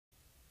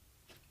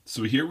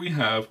So here we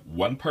have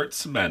 1 part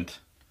cement,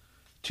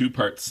 2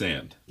 parts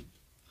sand.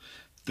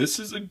 This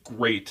is a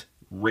great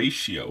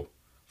ratio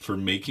for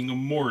making a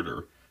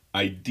mortar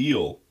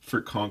ideal for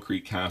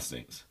concrete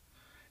castings.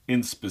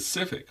 In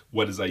specific,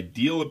 what is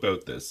ideal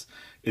about this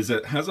is that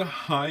it has a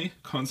high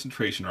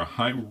concentration or a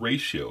high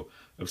ratio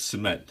of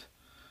cement.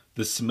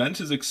 The cement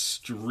is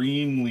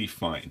extremely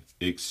fine.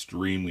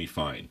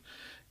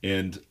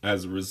 And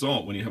as a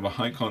result, when you have a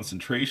high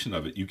concentration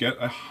of it, you get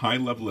a high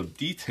level of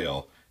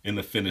detail in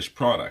the finished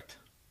product.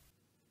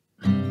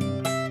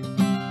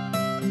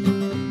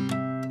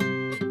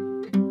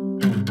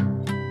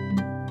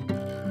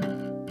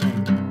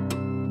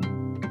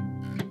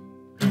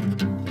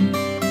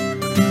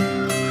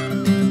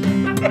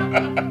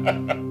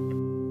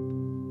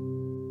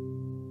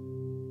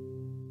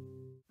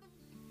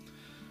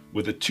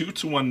 With a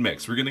 2-to-1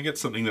 mix, we're going to get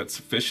something that's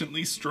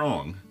sufficiently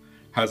strong,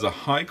 has a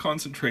high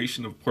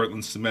concentration of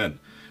Portland cement,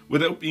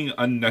 without being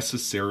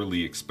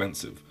unnecessarily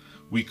expensive.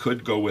 We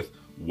could go with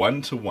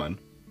 1-to-1,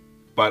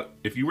 but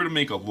if you were to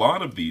make a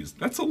lot of these,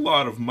 that's a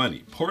lot of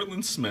money.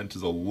 Portland cement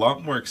is a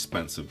lot more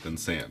expensive than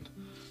sand.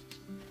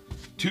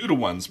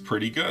 2-to-1's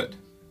pretty good.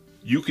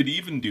 You could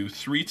even do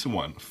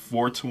 3-to-1,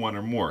 4-to-1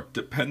 or more,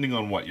 depending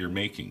on what you're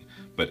making.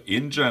 But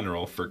in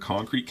general, for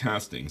concrete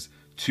castings,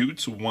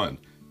 2-to-1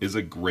 is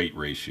a great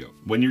ratio.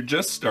 When you're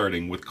just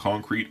starting with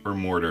concrete or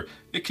mortar,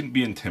 it can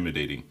be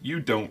intimidating. You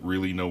don't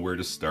really know where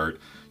to start.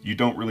 You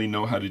don't really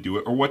know how to do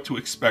it or what to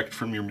expect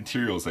from your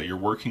materials that you're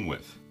working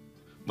with.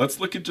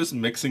 Let's look at just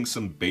mixing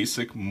some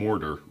basic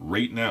mortar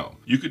right now.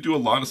 You could do a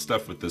lot of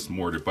stuff with this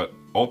mortar, but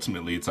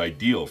ultimately it's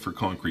ideal for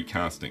concrete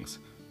castings.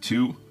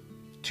 2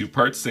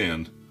 parts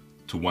sand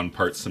to 1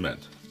 part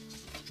cement.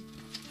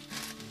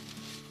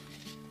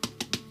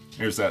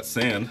 Here's that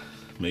sand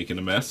making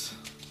a mess.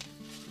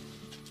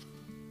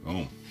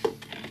 Oh, I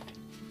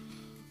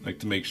like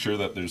to make sure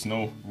that there's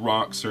no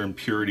rocks or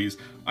impurities.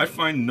 I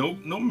find no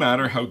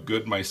matter how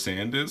good my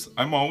sand is,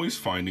 I'm always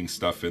finding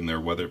stuff in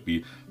there, whether it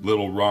be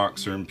little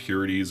rocks or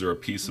impurities or a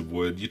piece of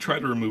wood. You try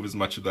to remove as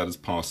much of that as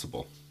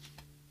possible.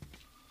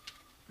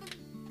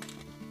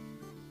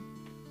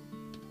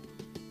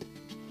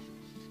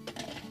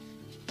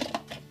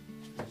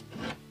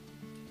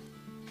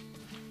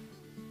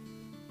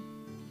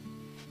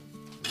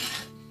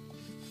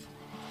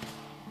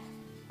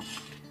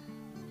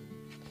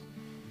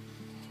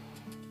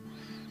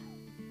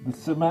 The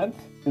cement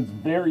is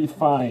very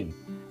fine.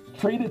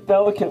 Treat it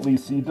delicately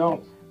so you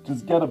don't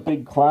just get a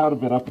big cloud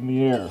of it up in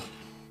the air.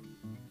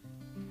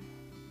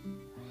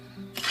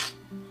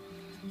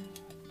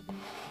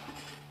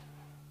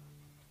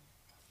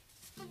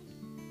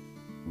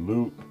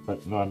 Luke,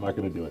 but no, I'm not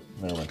going to do it.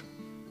 Never mind.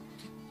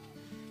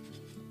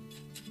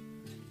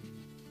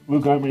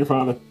 Luke, I'm your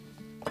father.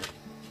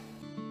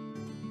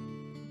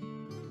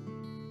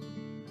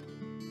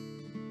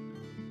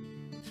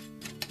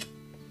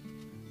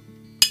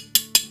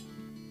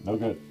 No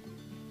good.